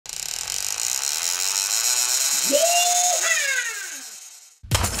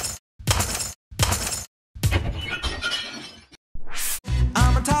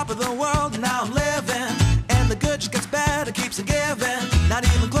my world and now I'm living. And the good just gets better, keeps on giving. Not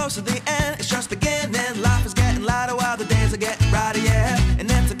even close to the end, it's just beginning. Life is getting lighter while the days are getting brighter, yeah. And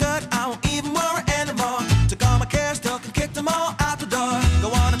it's a good, I won't even worry anymore. Took all my cares, took and kicked them all out the door.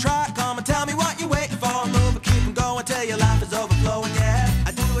 Go on and try, come and tell me what you're waiting for. Move and keep on going till your life is overflowing, yeah.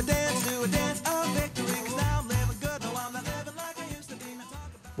 I do a dance of victory, cause now I'm living good. No, I'm not living like I used to be.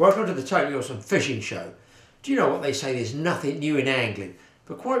 Welcome to the Totally Awesome Fishing Show. Do you know what they say, there's nothing new in angling?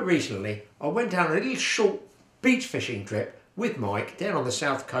 But quite recently, I went down a little short beach fishing trip with Mike down on the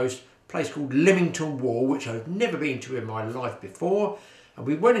south coast, a place called Leamington Wall, which I've never been to in my life before. And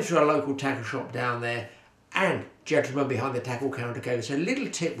we went into a local tackle shop down there, and gentleman behind the tackle counter gave us a little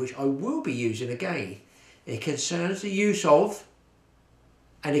tip which I will be using again. It concerns the use of,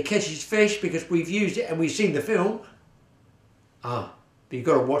 and it catches fish because we've used it and we've seen the film. But you've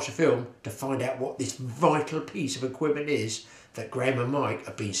got to watch the film to find out what this vital piece of equipment is that Graeme and Mike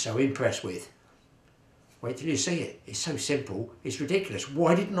have been so impressed with. Wait till you see it. It's so simple, it's ridiculous.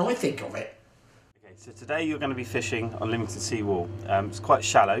 Why didn't I think of it? Okay, so today you're going to be fishing on Leamington Seawall. It's quite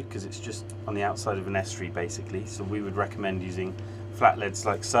shallow because it's just on the outside of an estuary basically, so we would recommend using flat leads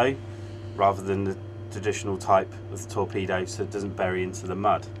like so, rather than the traditional type of torpedo so it doesn't bury into the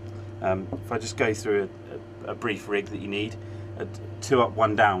mud. If I just go through a brief rig that you need, a 2 up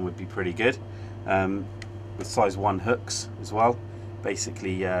 1 down would be pretty good, with size 1 hooks as well.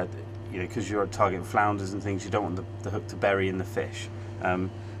 Basically, you know, because you're targeting flounders and things, you don't want the hook to bury in the fish.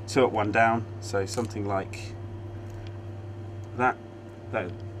 2 up 1 down, so something like that.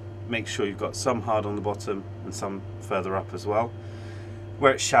 Make sure you've got some hard on the bottom and some further up as well.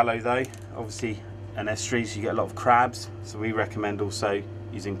 Where it's shallow though, obviously an estuary, so you get a lot of crabs, so we recommend also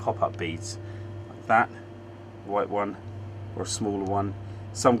using pop-up beads like that, white one or a smaller one.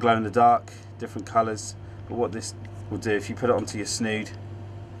 Some glow in the dark, different colours, but what this will do, if you put it onto your snood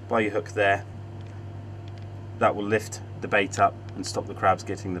by your hook there, that will lift the bait up and stop the crabs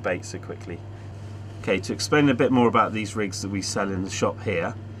getting the bait so quickly. Okay, to explain a bit more about these rigs that we sell in the shop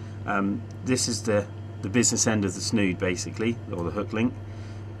here, this is the business end of the snood basically, or the hook link.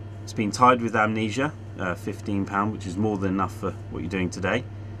 It's been tied with amnesia, £15, which is more than enough for what you're doing today.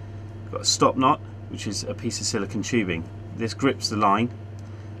 We've got a stop knot, which is a piece of silicone tubing. This grips the line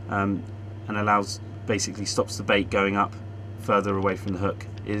and basically stops the bait going up further away from the hook.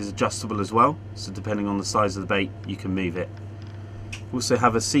 It is adjustable as well, so depending on the size of the bait you can move it. We also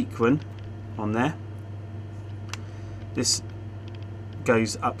have a sequin on there. This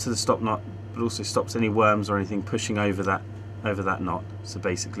goes up to the stop knot, but also stops any worms or anything pushing over that knot. So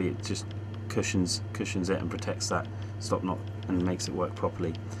basically it just cushions it and protects that stop knot and makes it work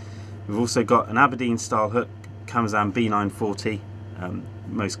properly. We've also got an Aberdeen style hook, Kamazan B940,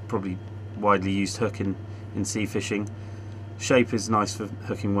 most probably widely used hook in sea fishing. Shape is nice for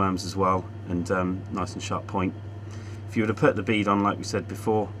hooking worms as well, and nice and sharp point. If you were to put the bead on like we said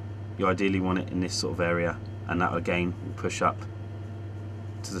before, you ideally want it in this sort of area, and that again will push up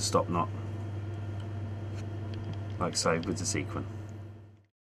to the stop knot like so with the sequin.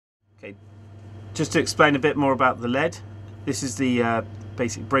 Okay, just to explain a bit more about the lead, this is the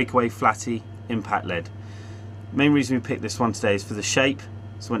basic breakaway flatty impact lead. The main reason we picked this one today is for the shape,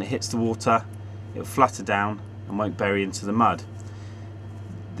 so when it hits the water it will flutter down and won't bury into the mud.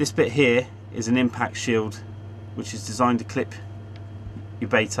 This bit here is an impact shield which is designed to clip your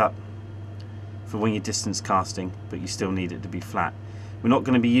bait up for when you're distance casting, but you still need it to be flat. We're not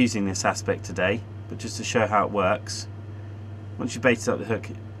going to be using this aspect today, but just to show how it works, once you bait up the hook,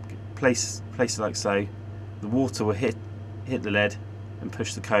 place it like so, the water will hit the lead and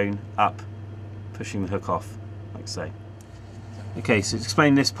push the cone up, pushing the hook off like so. Okay, so to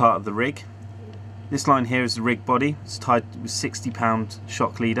explain this part of the rig, this line here is the rig body. It's tied with £60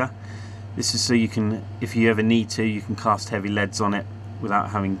 shock leader. This is so you can, if you ever need to, you can cast heavy leads on it without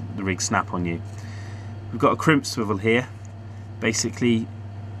having the rig snap on you. We've got a crimp swivel here. Basically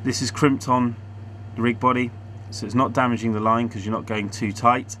this is crimped on the rig body, so it's not damaging the line because you're not going too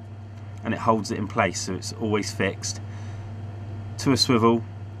tight, and it holds it in place so it's always fixed to a swivel,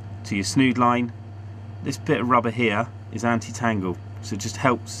 to your snood line. This bit of rubber here is anti-tangle, so it just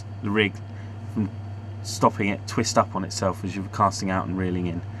helps the rig from stopping it twist up on itself as you're casting out and reeling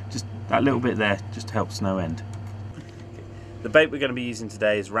in. Just that little bit there just helps no end. The bait we're going to be using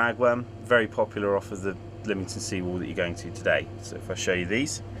today is ragworm, very popular off of the Leamington Seawall that you're going to today. So if I show you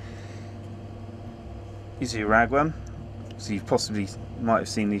these are your ragworm. So you possibly might have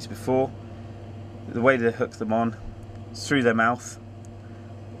seen these before. The way to hook them on is through their mouth,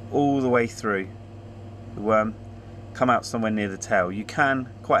 all the way through the worm, come out somewhere near the tail. You can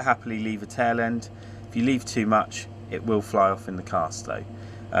quite happily leave a tail end. If you leave too much, it will fly off in the cast though.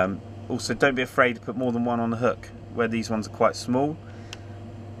 Also, don't be afraid to put more than one on the hook. Where these ones are quite small,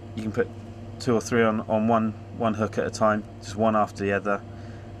 you can put 2 or 3 on one hook at a time, just one after the other,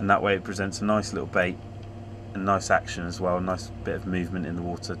 and that way it presents a nice little bait and nice action as well, a nice bit of movement in the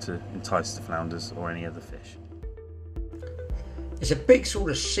water to entice the flounders or any other fish. It's a big sort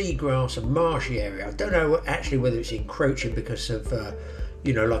of seagrass and marshy area. I don't know actually whether it's encroaching because of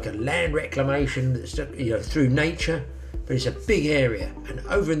you know, like a land reclamation that's, you know, through nature, but it's a big area. And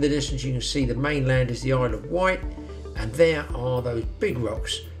over in the distance you can see the mainland is the Isle of Wight, and there are those big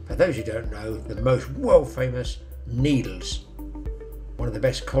rocks. For those who don't know, the most world famous Needles, one of the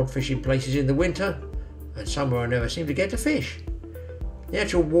best cod fishing places in the winter, and somewhere I never seem to get to fish. The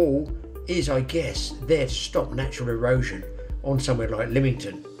actual wall is, I guess, there to stop natural erosion on somewhere like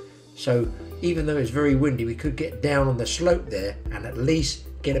Lymington. So even though it's very windy, we could get down on the slope there and at least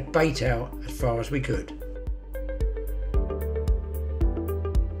get a bait out as far as we could.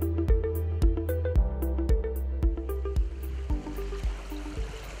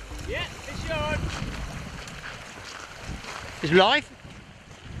 Yeah, fish on. It's live?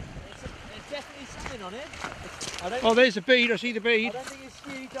 There's definitely something on it. Oh, there's the bead. I see the I bead. don't think it's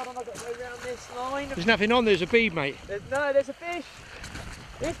huge. I've got to go around this line. There's nothing on. There's a bead, mate. There's a fish.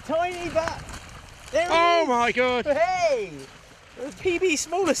 It's tiny, but there it Oh is. my God! Hey, it's PB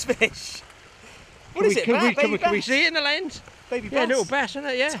smallest fish. What is it, Matt? Can Baby we see it in the lens? Baby Yeah, bass. little bass, isn't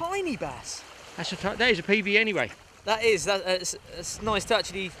it? Yeah. Tiny bass. That is a PB anyway. That is. It's nice to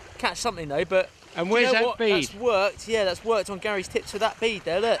actually catch something though. But And you where's know that what? bead? That's worked. Yeah, that's worked on Gary's tips with that bead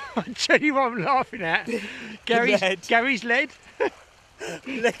there. Look. I tell you what I'm laughing at. Gary's lead.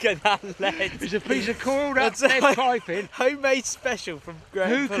 Look at that lead. There's a piece of coiled up That's lead piping. Homemade special from Graeme.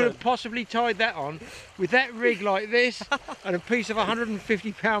 Who could have possibly tied that on with that rig like this and a piece of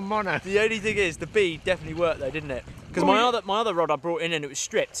 150-pound mono? The only thing is, the bead definitely worked though, didn't it? Because my other rod I brought in and it was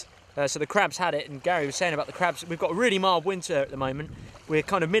stripped. So the crabs had it, and Gary was saying about the crabs. We've got a really mild winter at the moment. We're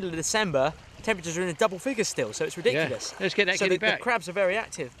kind of middle of December. Temperatures are in the double figures still, so it's ridiculous. Yeah. Let's get that so kitty the back. crabs are very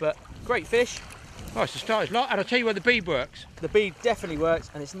active, but great fish. Oh, it's the starter's lot. And I'll tell you where the bead works. The bead definitely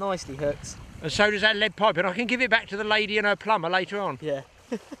works, and it's nicely hooked. And so does that lead pipe. And I can give it back to the lady and her plumber later on. Yeah.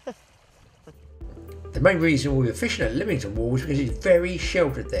 The main reason we were fishing at Lymington Wall was because it's very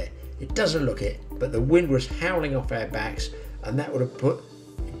sheltered there. It doesn't look it, but the wind was howling off our backs, and that would have put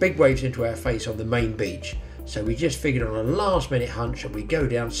big waves into our face on the main beach. So we just figured on a last minute hunch that we'd go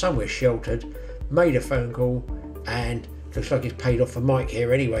down somewhere sheltered, made a phone call, and looks like it's paid off for Mike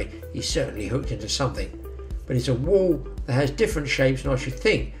here anyway. He's certainly hooked into something. But it's a wall that has different shapes, and I should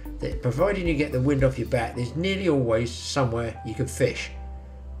think that providing you get the wind off your back, there's nearly always somewhere you can fish.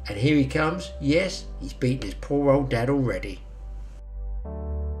 And here he comes. Yes, he's beaten his poor old dad already.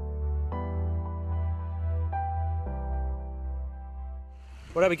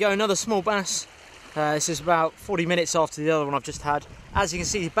 Well, there we go, another small bass. This is about 40 minutes after the other one I've just had. As you can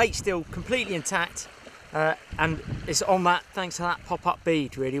see, the bait's still completely intact, and it's on that thanks to that pop-up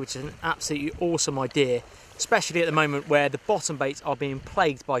bead, really, which is an absolutely awesome idea, especially at the moment where the bottom baits are being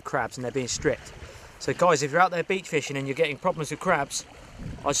plagued by crabs and they're being stripped. So guys, if you're out there beach fishing and you're getting problems with crabs,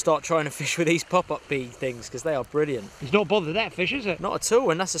 I'd start trying to fish with these pop-up bead things, because they are brilliant. It's not bothered that fish, is it? Not at all,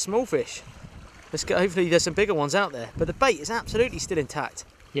 and that's a small fish. Let's go, hopefully there's some bigger ones out there, but the bait is absolutely still intact.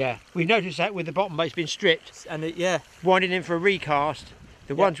 Yeah, we noticed that with the bottom bait's been stripped. And yeah. Winding in for a recast.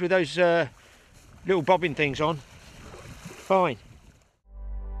 The ones with those little bobbing things on. Fine.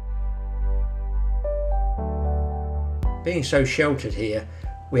 Being so sheltered here,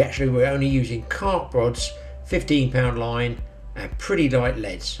 we actually were only using carp rods, 15-pound line, and pretty light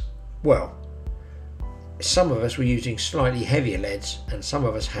leads. Well, some of us were using slightly heavier leads, and some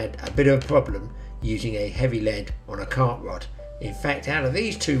of us had a bit of a problem using a heavy lead on a carp rod. In fact, out of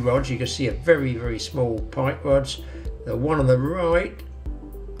these two rods, you can see a very, very small pike rods. The one on the right,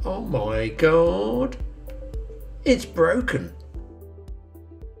 oh my God, it's broken.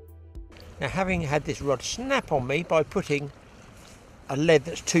 Now, having had this rod snap on me by putting a lead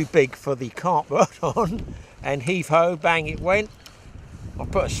that's too big for the carp rod on, and heave ho, bang, it went. I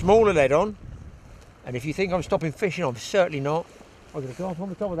put a smaller lead on, and if you think I'm stopping fishing, I'm certainly not. I'm going to go up on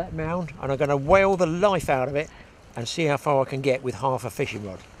the top of that mound and I'm going to whale the life out of it and see how far I can get with half a fishing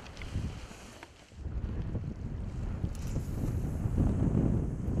rod.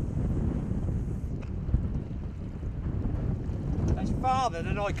 That's farther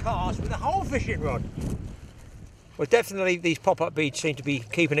than I cast with a whole fishing rod. Well, definitely these pop-up beads seem to be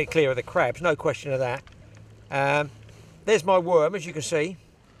keeping it clear of the crabs, no question of that. There's my worm, as you can see.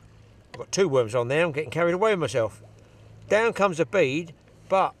 I've got two worms on there, I'm getting carried away with myself. Down comes a bead,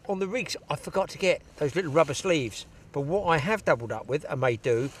 but on the rigs I forgot to get those little rubber sleeves. But what I have doubled up with, and may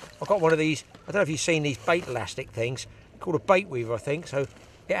do, I've got one of these, I don't know if you've seen these bait elastic things, called a bait weaver, I think. So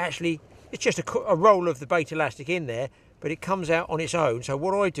it actually, it's just a roll of the bait elastic in there, but it comes out on its own. So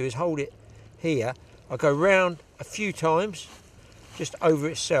what I do is hold it here, I go round a few times, just over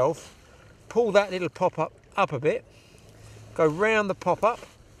itself, pull that little pop-up up a bit, go round the pop-up,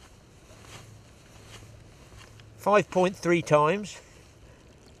 5.3 times,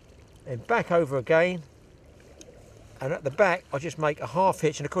 and back over again, and at the back I just make a half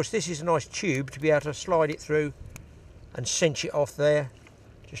hitch, and of course this is a nice tube to be able to slide it through and cinch it off there,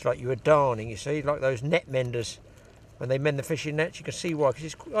 just like you were darning, you see, like those net menders when they mend the fishing nets. You can see why, because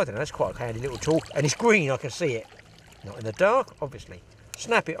it's, I don't know, it's quite a handy little tool, and it's green, I can see it, not in the dark obviously.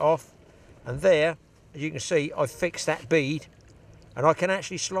 Snap it off, and there, as you can see, I've fixed that bead, and I can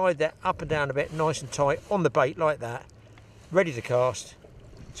actually slide that up and down a bit, nice and tight on the bait like that, ready to cast.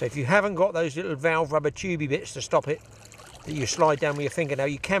 So if you haven't got those little valve rubber tubey bits to stop it, that you slide down with your fingernail,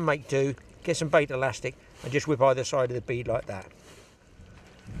 you can make do, get some bait elastic and just whip either side of the bead like that.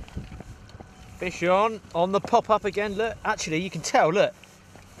 Fish on the pop-up again, look, actually you can tell, look,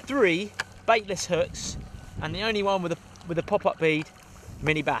 3 baitless hooks, and the only one with a pop-up bead,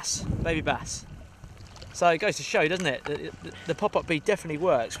 mini bass, baby bass. So it goes to show, doesn't it, that the pop-up bead definitely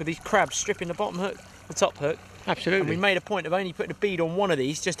works with these crabs stripping the bottom hook, the top hook. Absolutely. And we made a point of only putting a bead on one of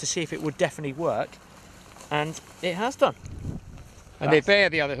these just to see if it would definitely work, and it has done. And they're bare,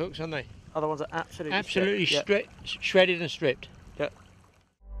 the other hooks, aren't they? Other ones are absolutely shredded and stripped. Yep.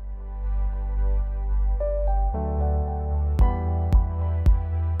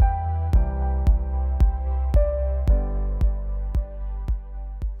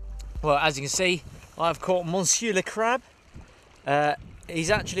 Well, as you can see, I've caught Monsieur le Crab. He's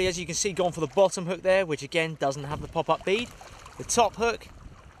actually, as you can see, gone for the bottom hook there, which again doesn't have the pop-up bead. The top hook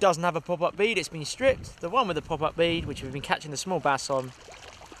doesn't have a pop-up bead, it's been stripped. The one with the pop-up bead, which we've been catching the small bass on,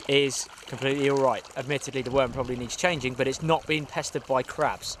 is completely all right. Admittedly, the worm probably needs changing, but it's not been pestered by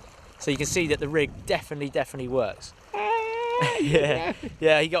crabs. So you can see that the rig definitely works. yeah,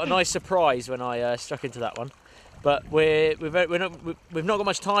 he got a nice surprise when I struck into that one. But we've not got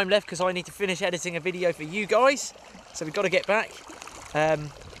much time left because I need to finish editing a video for you guys. So we've got to get back.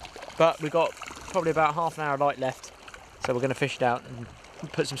 But we've got probably about half an hour light left. So we're going to fish it out and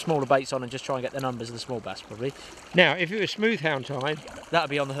put some smaller baits on and just try and get the numbers of the small bass probably. Now, if it was smooth hound time, that would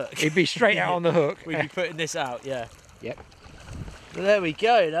be on the hook. It'd be straight out on the hook. We'd be putting this out, yeah. Yep. But there we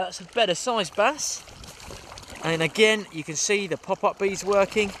go, that's a better sized bass. And again, you can see the pop-up bead's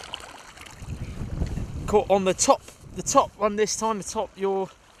working. Caught on the top one this time, your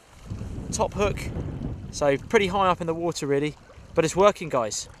top hook. So pretty high up in the water really, but it's working,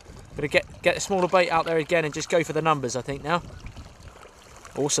 guys. Gotta get a smaller bait out there again and just go for the numbers, I think now.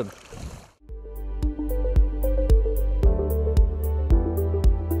 Awesome.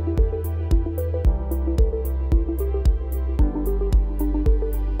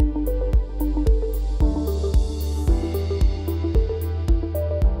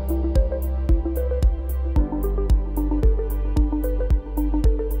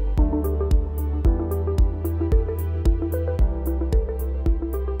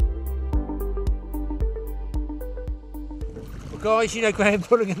 Guys, you know, Graeme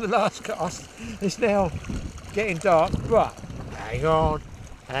pulling in the last cast. It's now getting dark, but hang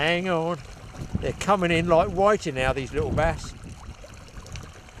on. They're coming in like whiting now, these little bass.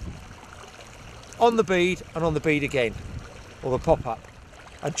 On the bead and on the bead again, or the pop-up.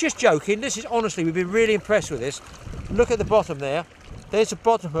 I'm just joking, this is honestly, we've been really impressed with this. Look at the bottom there. There's a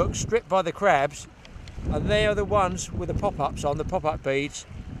bottom hook stripped by the crabs, and they are the ones with the pop-ups on, the pop-up beads.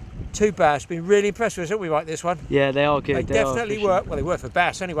 2 bass, been really impressed with us, haven't we, Mike, this one? Yeah, they are good. They definitely work. Well, they work for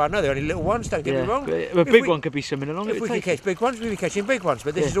bass anyway. I know they're only little ones, don't get me wrong. A big one could be swimming along. If we could catch big ones, we'd be catching big ones,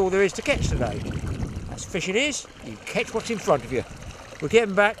 but this is all there is to catch today. That's fishing is, you catch what's in front of you. We're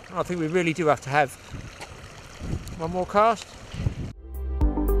getting back, I think we really do have to have one more cast.